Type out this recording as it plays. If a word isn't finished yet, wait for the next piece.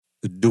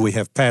Do we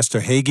have Pastor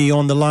Hagee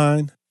on the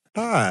line?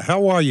 Hi,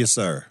 how are you,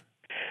 sir?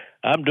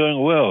 I'm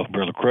doing well,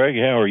 Brother Craig.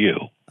 How are you?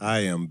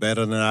 I am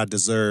better than I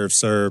deserve,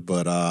 sir,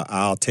 but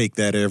I'll take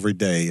that every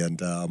day. And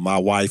my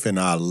wife and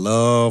I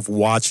love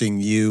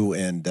watching you,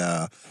 and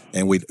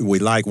we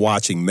like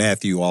watching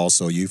Matthew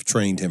also. You've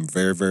trained him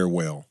very, very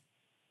well.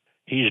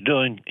 He's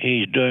doing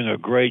a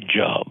great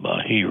job.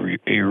 He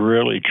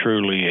really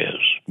truly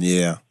is.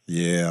 Yeah.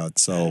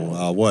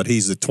 So what?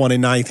 He's the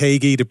 29th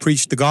Hagee to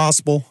preach the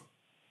gospel.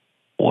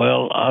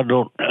 Well, I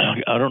don't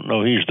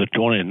know. He's the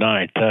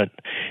 29th. That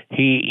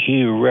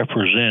he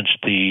represents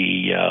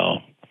the.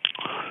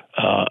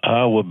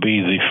 I would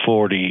be the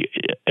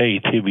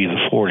 48th. He'd be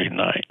the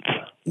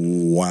 49th.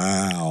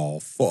 Wow.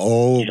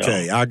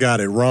 Okay, I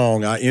got it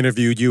wrong. I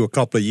interviewed you a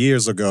couple of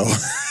years ago,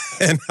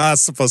 and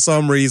for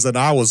some reason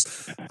I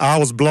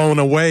was blown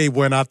away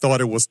when I thought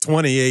it was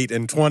 28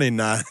 and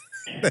 29.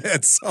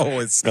 And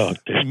so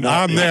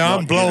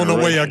I'm blown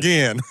away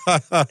again.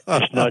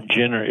 It's not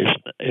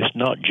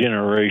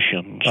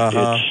generations.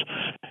 Uh-huh.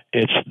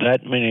 It's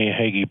that many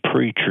Hagee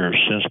preachers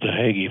since the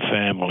Hagee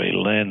family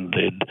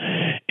landed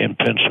in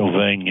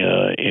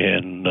Pennsylvania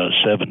in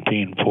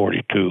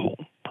 1742.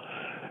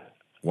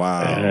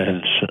 Wow.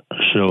 And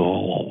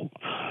so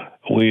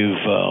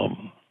we've,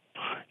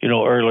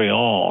 early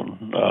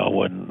on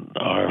when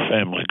our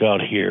family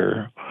got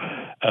here,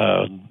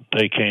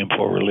 they came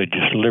for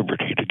religious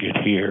liberty to get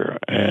here,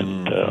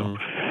 and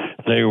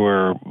they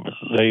were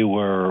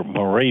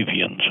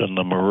Moravians, and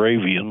the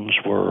Moravians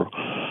were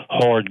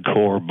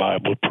hardcore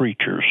Bible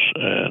preachers,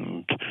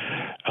 and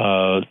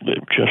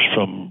just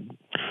from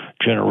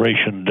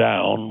generation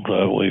down,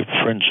 we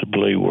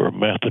principally were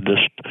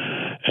Methodist,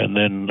 and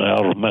then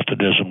out of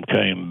Methodism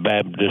came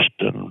Baptist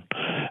and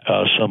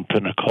some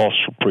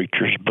Pentecostal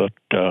preachers, but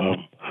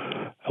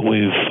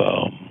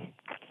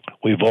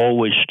we've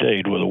always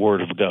stayed with the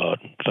Word of God.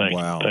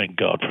 Thank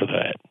God for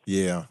that.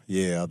 Yeah.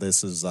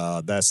 This is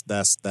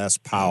that's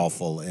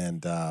powerful,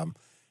 and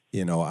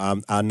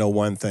I know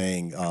one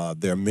thing.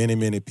 There are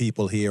many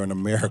people here in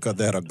America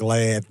that are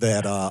glad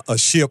that a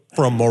ship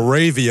from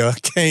Moravia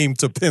came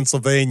to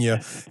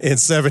Pennsylvania in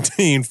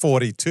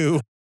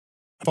 1742.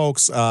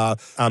 Folks,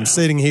 I'm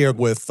sitting here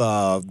with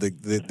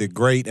the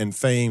great and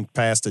famed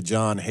Pastor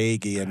John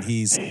Hagee, and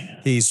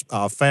he's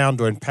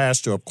founder and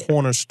pastor of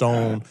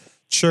Cornerstone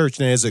Church.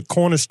 Now, is it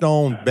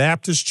Cornerstone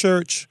Baptist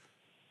Church?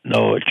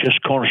 No, it's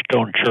just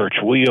Cornerstone Church.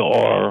 We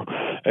are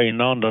a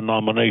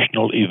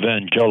non-denominational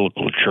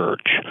evangelical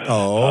church.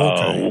 Oh,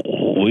 okay.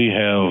 We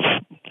have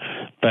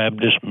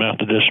Baptist,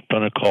 Methodist,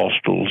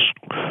 Pentecostals,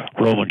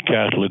 Roman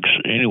Catholics.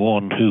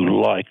 Anyone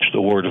who likes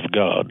the Word of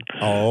God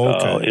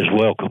is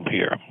welcome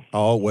here.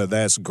 Oh, well,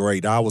 that's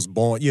great. I was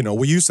born,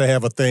 we used to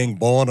have a thing,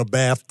 born a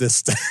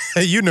Baptist.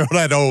 You know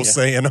that old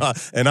saying,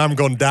 and I'm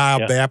going to die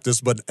a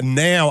Baptist. But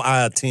now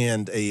I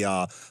attend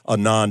a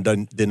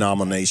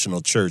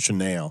non-denominational church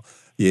now.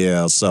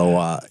 Yeah, so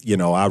I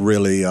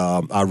really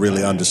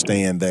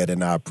understand that,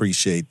 and I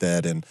appreciate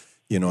that, and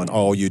and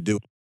all you do.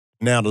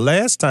 Now, the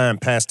last time,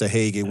 Pastor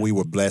Hagee, we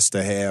were blessed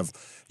to have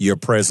your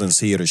presence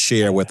here to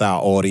share with our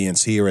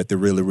audience here at the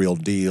Really Real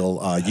Deal.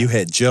 You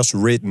had just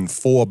written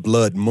 4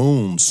 Blood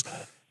Moons,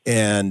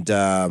 and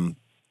and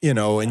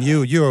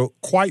you're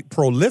quite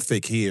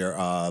prolific here.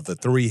 The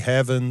 3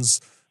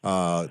 Heavens.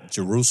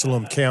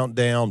 Jerusalem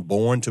Countdown,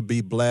 Born to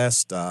be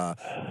Blessed.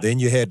 Then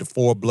you had the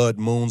 4 Blood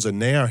Moons, and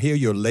now here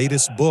your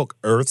latest book,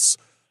 Earth's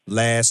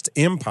Last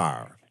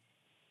Empire.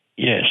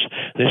 Yes,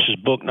 this is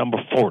book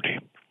number 40.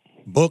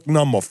 Book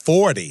number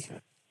 40?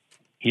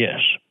 Yes.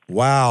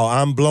 Wow,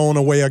 I'm blown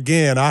away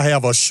again. I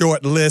have a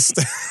short list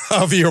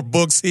of your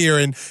books here,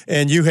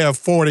 and you have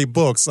 40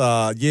 books.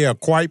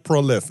 Quite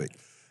prolific.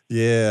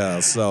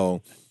 Yeah,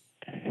 so...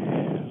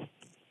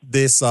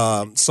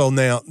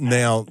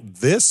 Now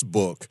this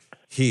book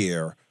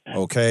here,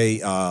 okay,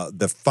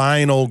 The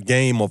Final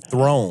Game of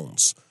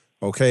Thrones,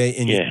 okay,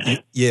 and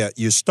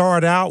you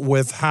start out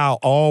with how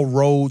all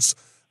roads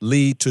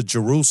lead to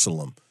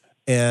Jerusalem,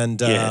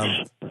 and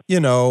and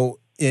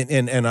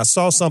I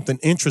saw something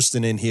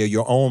interesting in here,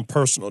 your own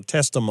personal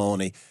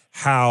testimony,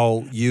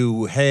 how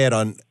you had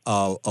a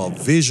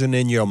vision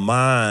in your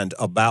mind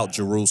about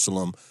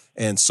Jerusalem.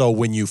 And so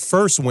when you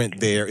first went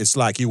there, it's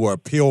like you were a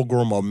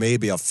pilgrim or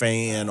maybe a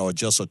fan or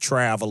just a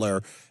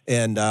traveler.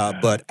 And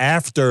but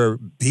after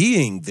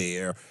being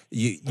there,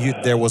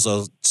 there was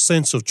a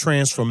sense of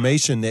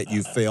transformation that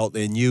you felt,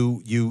 and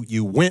you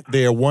went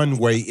there one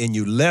way and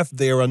you left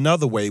there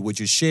another way. Would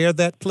you share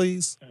that,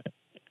 please?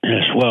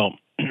 Yes. Well,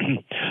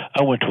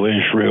 I went to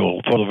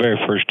Israel for the very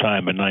first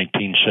time in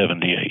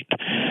 1978,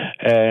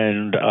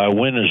 and I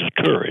went as a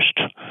tourist,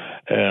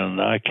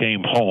 and I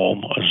came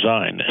home a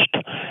Zionist.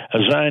 A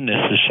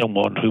Zionist is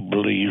someone who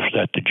believes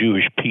that the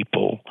Jewish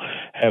people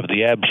have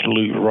the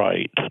absolute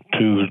right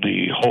to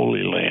the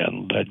Holy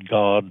Land, that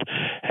God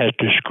has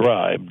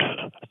described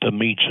the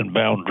metes and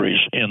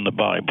boundaries in the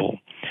Bible.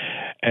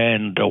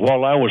 And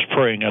while I was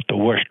praying at the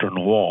Western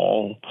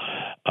Wall,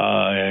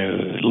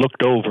 I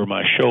looked over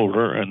my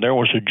shoulder, and there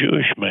was a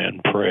Jewish man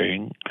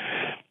praying.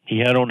 He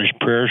had on his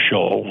prayer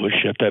shawl,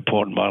 which at that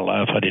point in my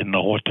life I didn't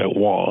know what that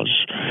was,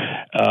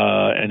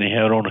 and he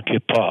had on a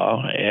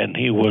kippah, and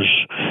he was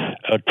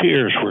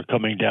tears were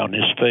coming down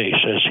his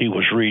face as he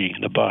was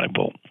reading the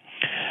Bible.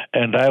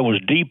 And I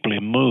was deeply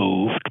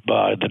moved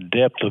by the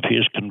depth of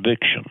his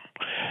conviction.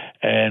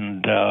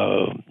 And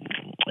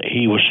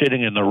he was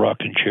sitting in the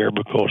rocking chair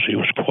because he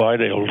was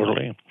quite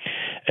elderly,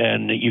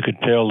 and you could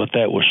tell that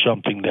that was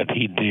something that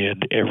he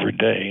did every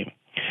day.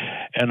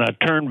 And I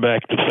turned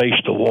back to face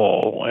the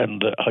wall,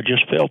 and I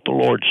just felt the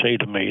Lord say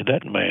to me,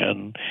 that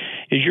man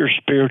is your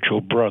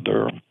spiritual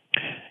brother.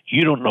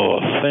 You don't know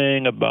a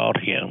thing about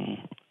him,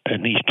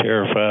 and he's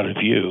terrified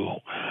of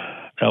you.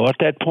 Now, at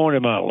that point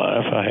in my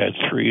life, I had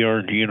 3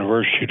 earned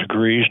university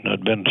degrees, and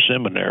I'd been to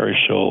seminary,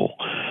 so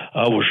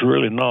I was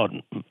really not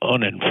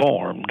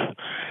uninformed.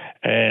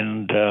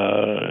 And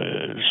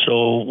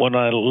so when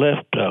I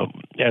left,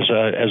 as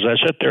I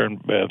sat there and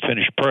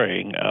finished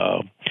praying,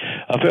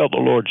 I felt the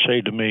Lord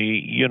say to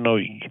me, you know,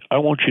 I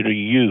want you to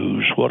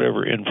use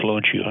whatever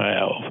influence you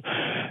have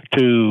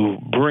to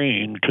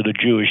bring to the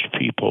Jewish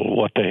people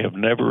what they have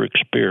never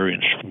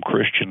experienced from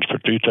Christians for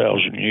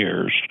 2,000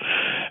 years,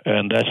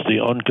 and that's the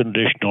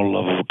unconditional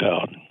love of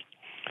God.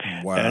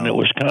 Wow. And it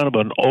was kind of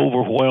an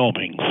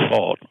overwhelming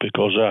thought,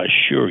 because I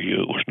assure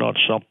you it was not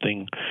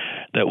something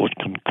that was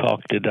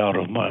concocted out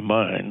of my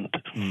mind.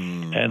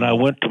 And I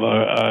went to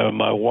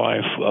my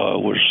wife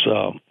was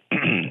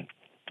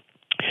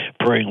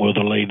praying with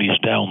the ladies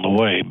down the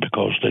way,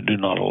 because they do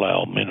not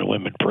allow men and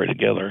women to pray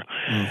together.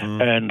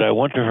 And I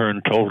went to her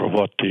and told her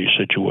what the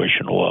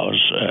situation was,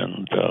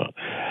 and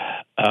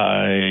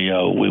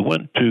we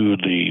went to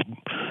the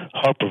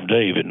Harper of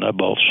David, and I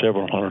bought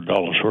several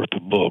 $100s worth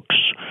of books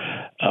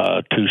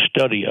to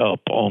study up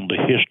on the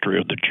history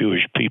of the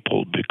Jewish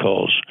people,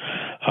 because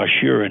I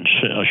assure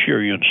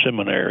you in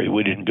seminary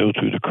we didn't go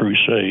through the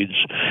Crusades,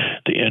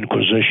 the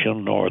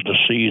Inquisition, or the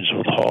seeds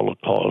of the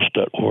Holocaust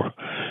that were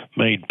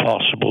made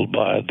possible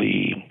by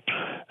the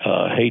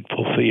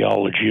hateful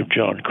theology of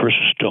John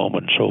Chrysostom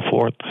and so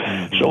forth.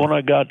 So when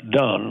I got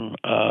done,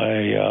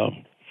 I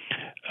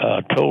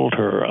told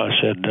her, I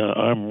said,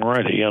 I'm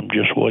ready. I'm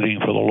just waiting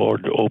for the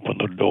Lord to open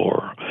the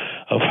door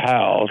of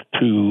how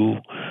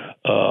to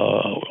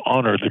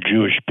honor the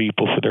Jewish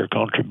people for their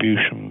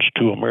contributions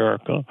to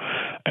America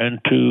and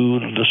to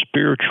the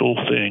spiritual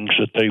things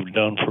that they've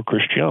done for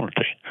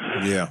Christianity.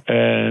 Yeah.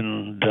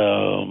 And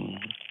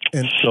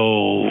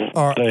so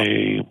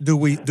do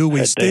we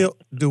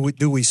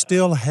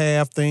still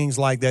have things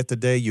like that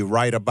today? You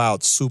write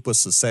about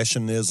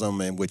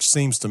supersessionism, and which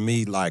seems to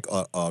me like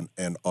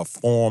a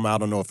form. I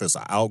don't know if it's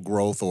an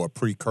outgrowth or a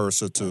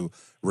precursor to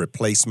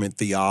replacement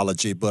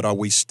theology. But are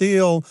we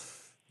still?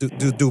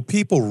 Do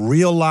people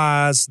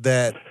realize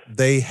that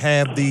they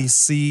have these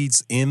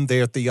seeds in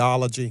their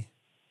theology?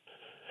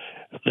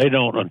 They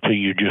don't until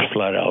you just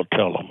flat out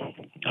tell them.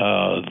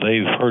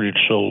 They've heard it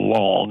so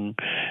long,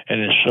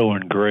 and it's so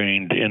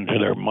ingrained into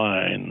their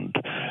mind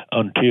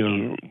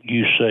until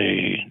you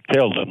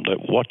tell them that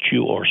what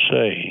you are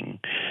saying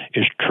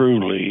is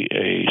truly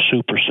a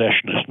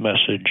supersessionist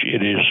message.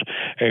 It is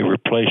a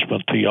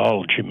replacement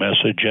theology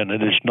message, and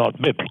it is not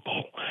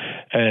biblical.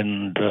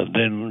 And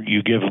then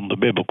you give them the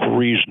biblical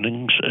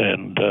reasonings,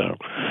 and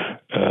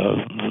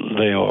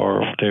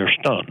they're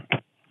stunned.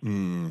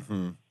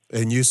 Mm-hmm.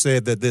 And you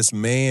said that this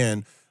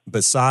man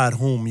beside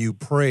whom you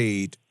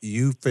prayed,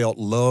 you felt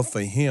love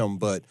for him,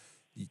 but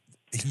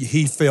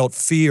he felt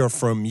fear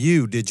from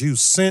you. Did you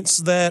sense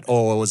that,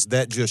 or was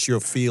that just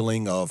your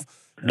feeling of?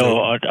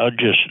 No, I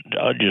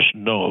just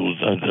know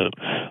that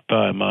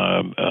by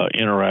my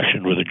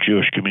interaction with the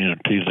Jewish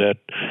community that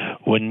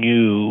when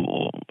you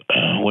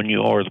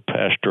are the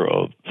pastor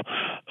of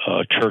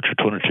a church of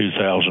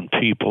 22,000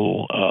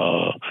 people,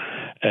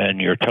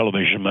 and your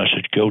television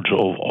message goes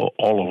all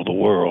over the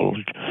world,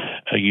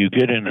 you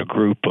get in a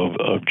group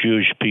of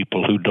Jewish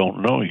people who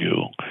don't know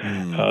you.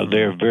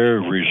 They're very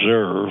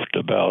reserved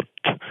about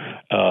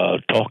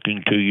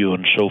talking to you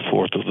and so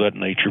forth of that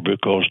nature,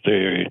 because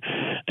they're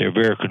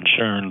very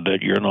concerned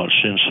that you're not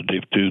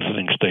sensitive to the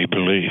things they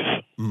believe.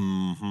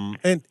 Mm-hmm.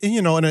 And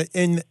you know,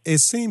 and it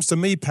seems to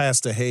me,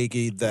 Pastor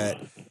Hagee, that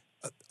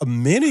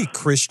many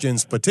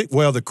Christians,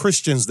 the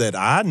Christians that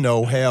I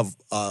know, have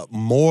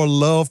more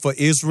love for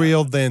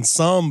Israel than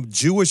some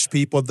Jewish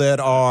people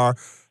that are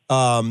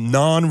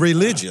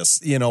non-religious,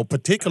 you know,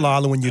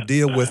 particularly when you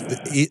deal with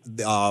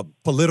the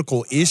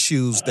political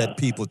issues that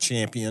people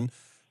champion.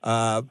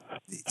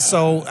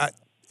 So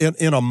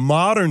in a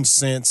modern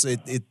sense,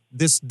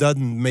 this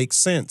doesn't make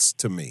sense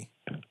to me.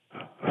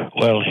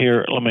 Well,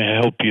 here, let me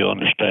help you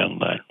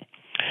understand that.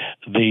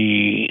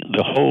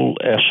 The whole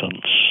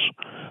essence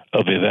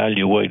of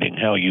evaluating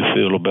how you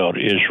feel about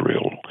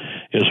Israel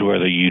is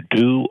whether you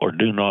do or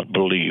do not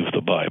believe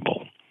the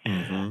Bible.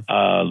 Mm-hmm.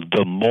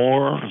 The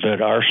more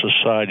that our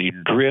society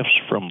drifts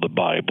from the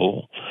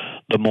Bible,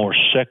 the more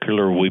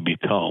secular we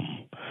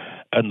become.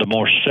 And the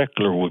more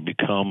secular we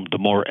become, the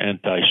more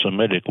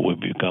anti-Semitic we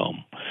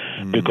become.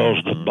 because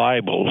the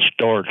Bible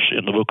starts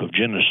in the book of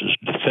Genesis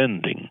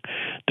defending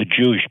the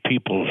Jewish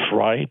people's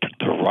right,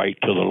 the right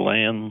to the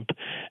land,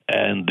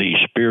 and the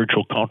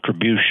spiritual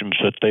contributions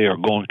that they are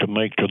going to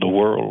make to the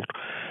world.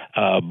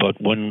 But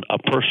when a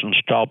person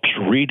stops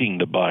reading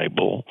the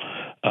Bible,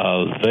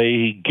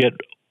 they get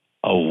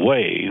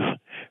away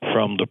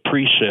from the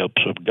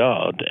precepts of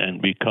God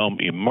and become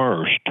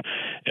immersed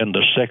in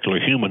the secular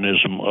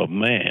humanism of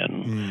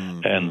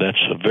man, and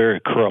that's a very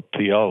corrupt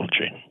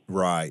theology.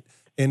 Right.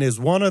 And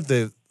is one of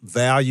the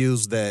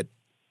values that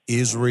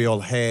Israel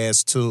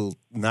has to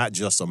not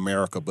just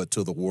America but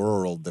to the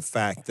world the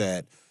fact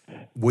that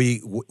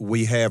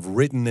we have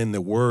written in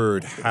the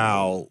Word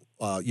how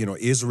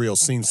Israel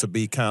seems to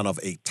be kind of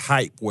a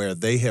type where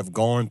they have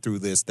gone through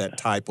that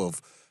type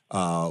of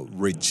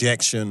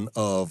rejection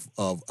of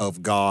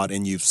God,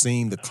 and you've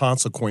seen the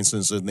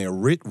consequences, and they're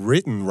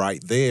written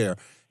right there,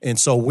 and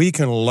so we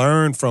can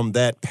learn from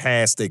that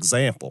past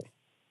example.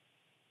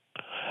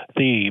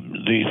 The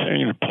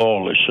thing that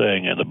Paul is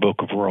saying in the book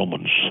of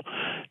Romans,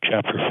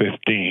 chapter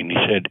 15, he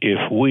said,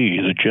 if we,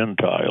 the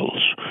Gentiles,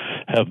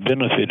 have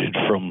benefited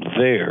from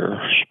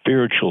their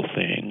spiritual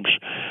things,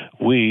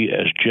 we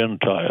as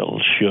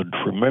Gentiles should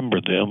remember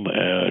them,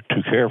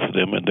 to care for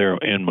them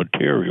in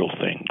material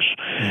things.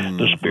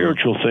 The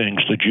spiritual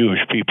things the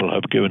Jewish people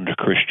have given to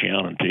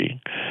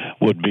Christianity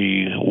would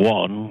be,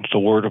 one, the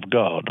Word of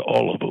God.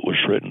 All of it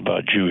was written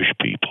by Jewish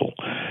people.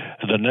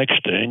 The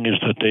next thing is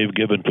that they've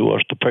given to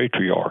us the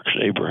patriarchs,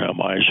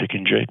 Abraham, Isaac,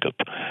 and Jacob.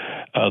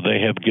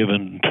 They have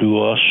given to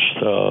us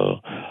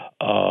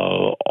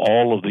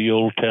all of the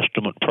Old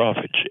Testament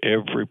prophets.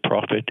 Every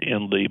prophet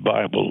in the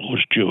Bible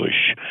was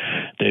Jewish.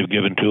 They've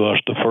given to us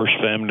the first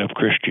family of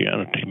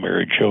Christianity,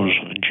 Mary,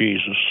 Joseph, and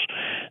Jesus.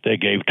 They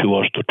gave to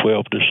us the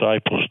 12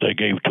 disciples. They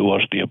gave to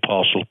us the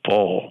Apostle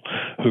Paul,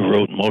 who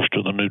wrote most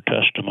of the New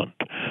Testament.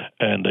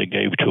 And they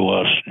gave to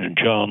us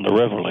John the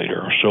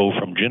Revelator. So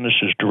from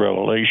Genesis to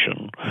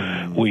Revelation,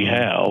 we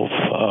have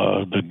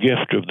the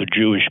gift of the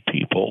Jewish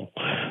people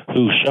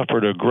who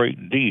suffered a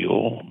great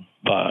deal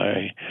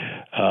by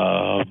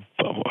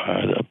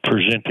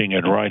presenting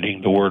and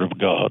writing the Word of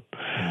God.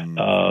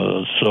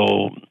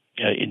 So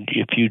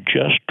if you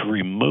just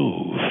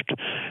removed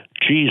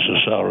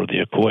Jesus out of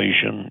the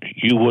equation,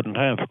 you wouldn't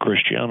have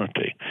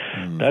Christianity.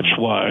 That's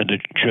why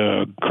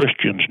the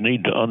Christians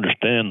need to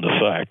understand the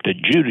fact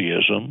that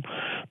Judaism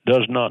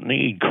does not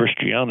need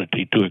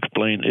Christianity to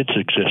explain its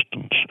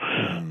existence.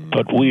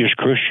 But we as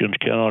Christians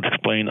cannot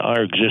explain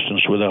our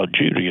existence without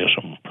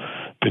Judaism,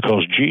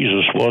 because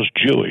Jesus was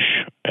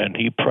Jewish and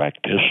he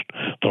practiced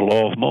the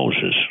law of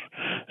Moses.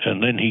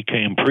 And then he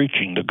came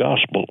preaching the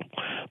gospel.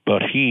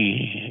 But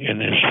he,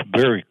 and it's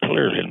very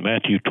clearly in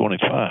Matthew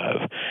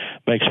 25,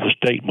 makes the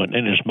statement,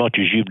 inasmuch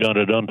as you've done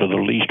it unto the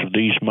least of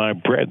these my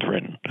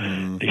brethren.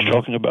 He's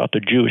talking about the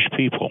Jewish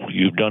people.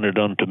 You've done it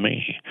unto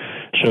me.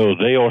 So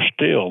they are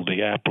still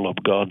the apple of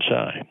God's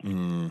eye.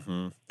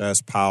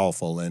 That's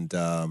powerful. And,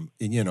 and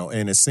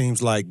it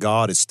seems like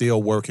God is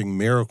still working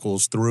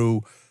miracles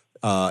through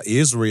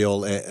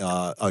Israel.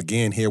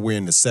 Again, here we're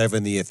in the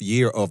 70th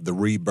year of the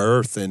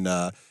rebirth. And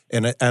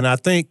I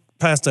think,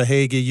 Pastor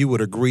Hagee, you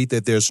would agree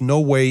that there's no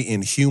way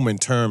in human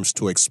terms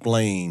to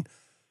explain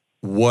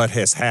what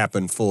has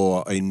happened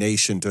for a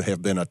nation to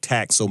have been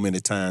attacked so many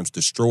times,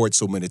 destroyed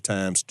so many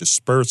times,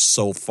 dispersed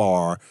so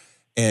far.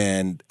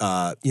 And,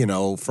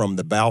 from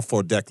the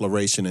Balfour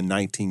Declaration in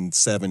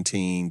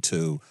 1917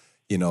 to,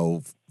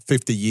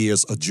 50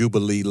 years, a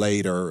jubilee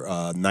later,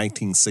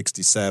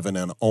 1967,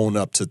 and on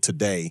up to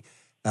today.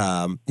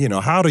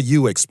 How do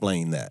you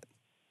explain that?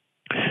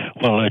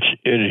 Well, it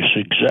is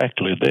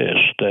exactly this,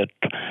 that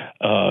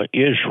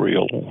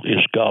Israel is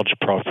God's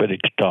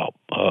prophetic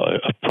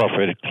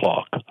prophetic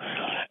clock.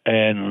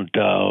 And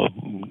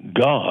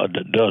God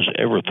does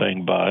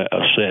everything by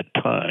a set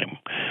time.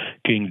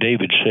 King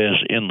David says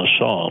in the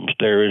Psalms,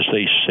 there is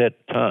a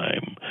set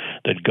time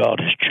that God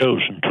has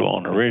chosen to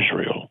honor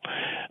Israel.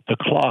 The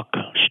clock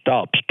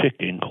stops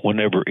ticking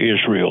whenever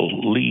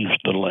Israel leaves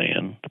the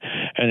land,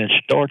 and it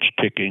starts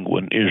ticking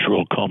when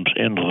Israel comes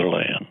into the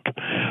land.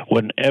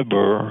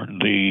 Whenever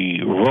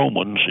the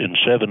Romans in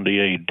 70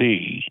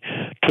 A.D.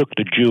 took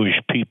the Jewish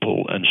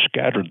people and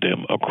scattered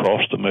them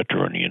across the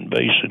Mediterranean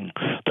basin,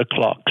 the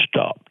clock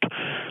stopped.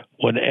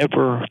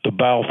 Whenever the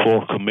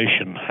Balfour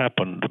Declaration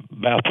happened,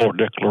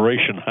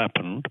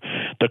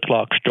 the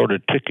clock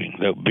started ticking.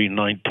 That would be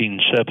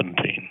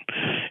 1917.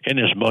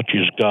 Inasmuch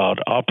as God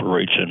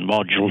operates in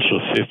modules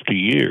of 50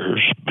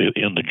 years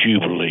in the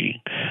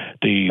Jubilee,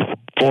 the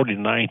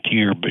 49th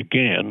year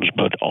begins,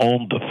 but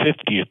on the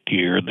 50th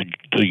year,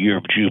 the year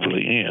of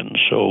Jubilee ends.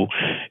 So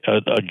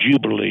a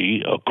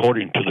Jubilee,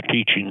 according to the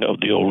teaching of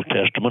the Old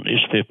Testament,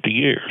 is 50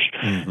 years.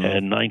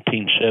 And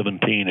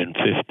 1917 and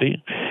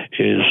 50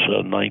 is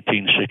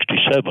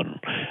 1967.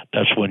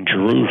 That's when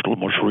Jerusalem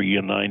was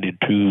reunited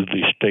to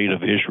the state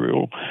of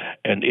Israel,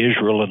 and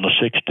Israel in the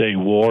Six-Day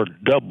War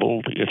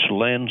doubled its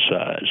land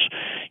size.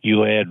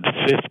 You add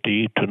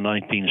 50 to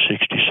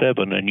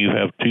 1967, and you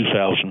have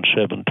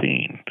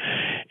 2017.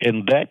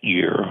 In that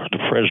year, the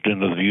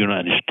President of the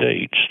United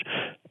States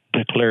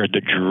declared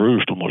that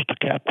Jerusalem was the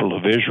capital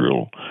of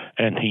Israel,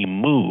 and he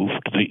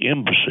moved the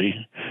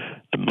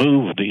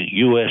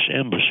U.S.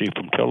 embassy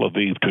from Tel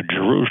Aviv to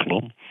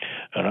Jerusalem,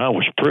 and I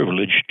was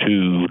privileged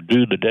to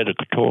do the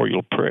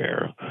dedicatorial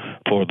prayer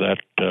for that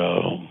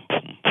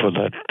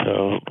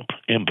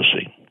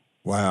embassy.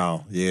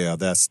 Wow, yeah,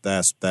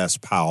 that's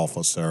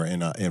powerful, sir.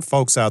 And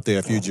folks out there,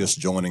 if you're just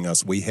joining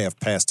us, we have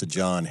Pastor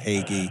John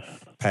Hagee,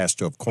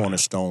 pastor of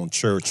Cornerstone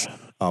Church,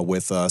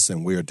 with us,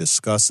 and we're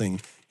discussing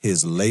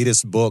his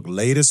latest book,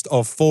 latest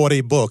of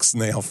 40 books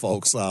now,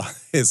 folks.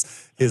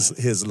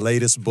 His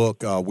latest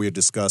book. We're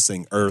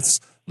discussing Earth's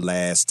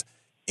Last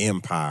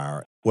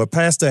Empire. Well,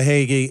 Pastor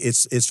Hagee,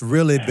 it's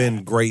really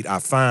been great. I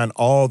find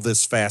all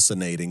this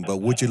fascinating.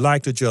 But would you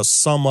like to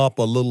just sum up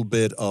a little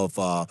bit of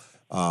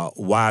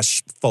why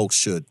folks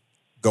should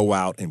go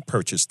out and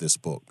purchase this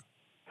book?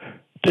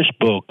 This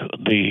book,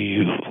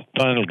 The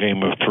Final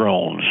Game of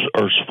Thrones,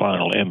 Earth's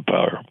Final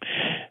Empire,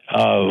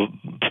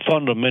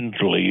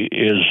 fundamentally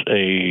is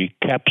a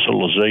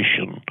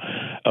capsulization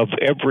of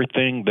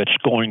everything that's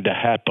going to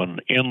happen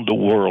in the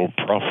world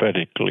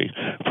prophetically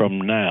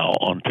from now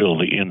until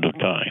the end of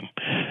time.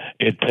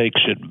 It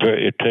takes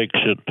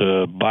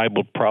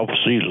Bible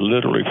prophecy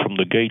literally from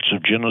the gates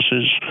of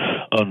Genesis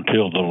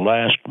until the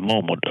last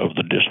moment of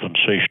the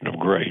dispensation of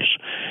grace.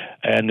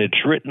 And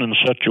it's written in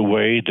such a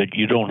way that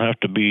you don't have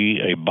to be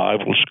a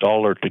Bible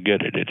scholar to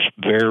get it. It's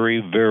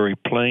very, very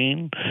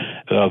plain,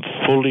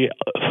 fully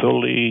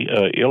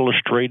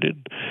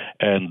illustrated,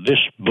 and this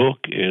book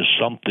is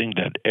something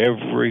that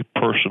every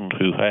person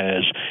who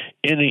has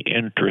any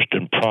interest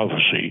in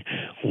prophecy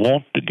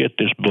wants to get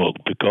this book,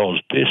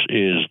 because this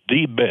is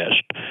the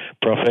best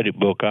prophetic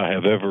book I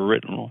have ever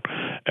written.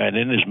 And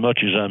in as much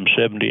as I'm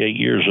 78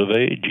 years of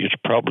age, it's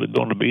probably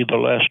going to be the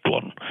last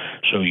one.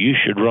 So you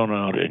should run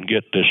out and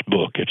get this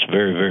book. It's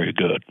very, very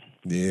good.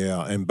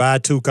 Yeah, and buy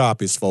 2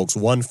 copies, folks.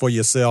 One for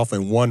yourself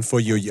and one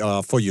for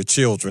your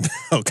children.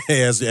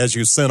 Okay, as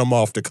you send them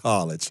off to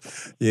college.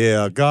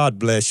 Yeah, God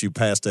bless you,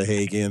 Pastor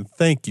Hagee, and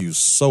thank you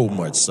so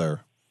much,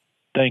 sir.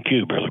 Thank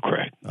you, Brother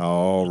Craig.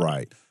 All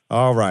right.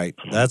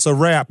 That's a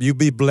wrap. You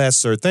be blessed,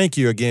 sir. Thank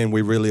you again.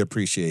 We really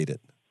appreciate it.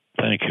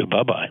 Thank you.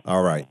 Bye-bye.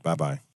 All right. Bye-bye.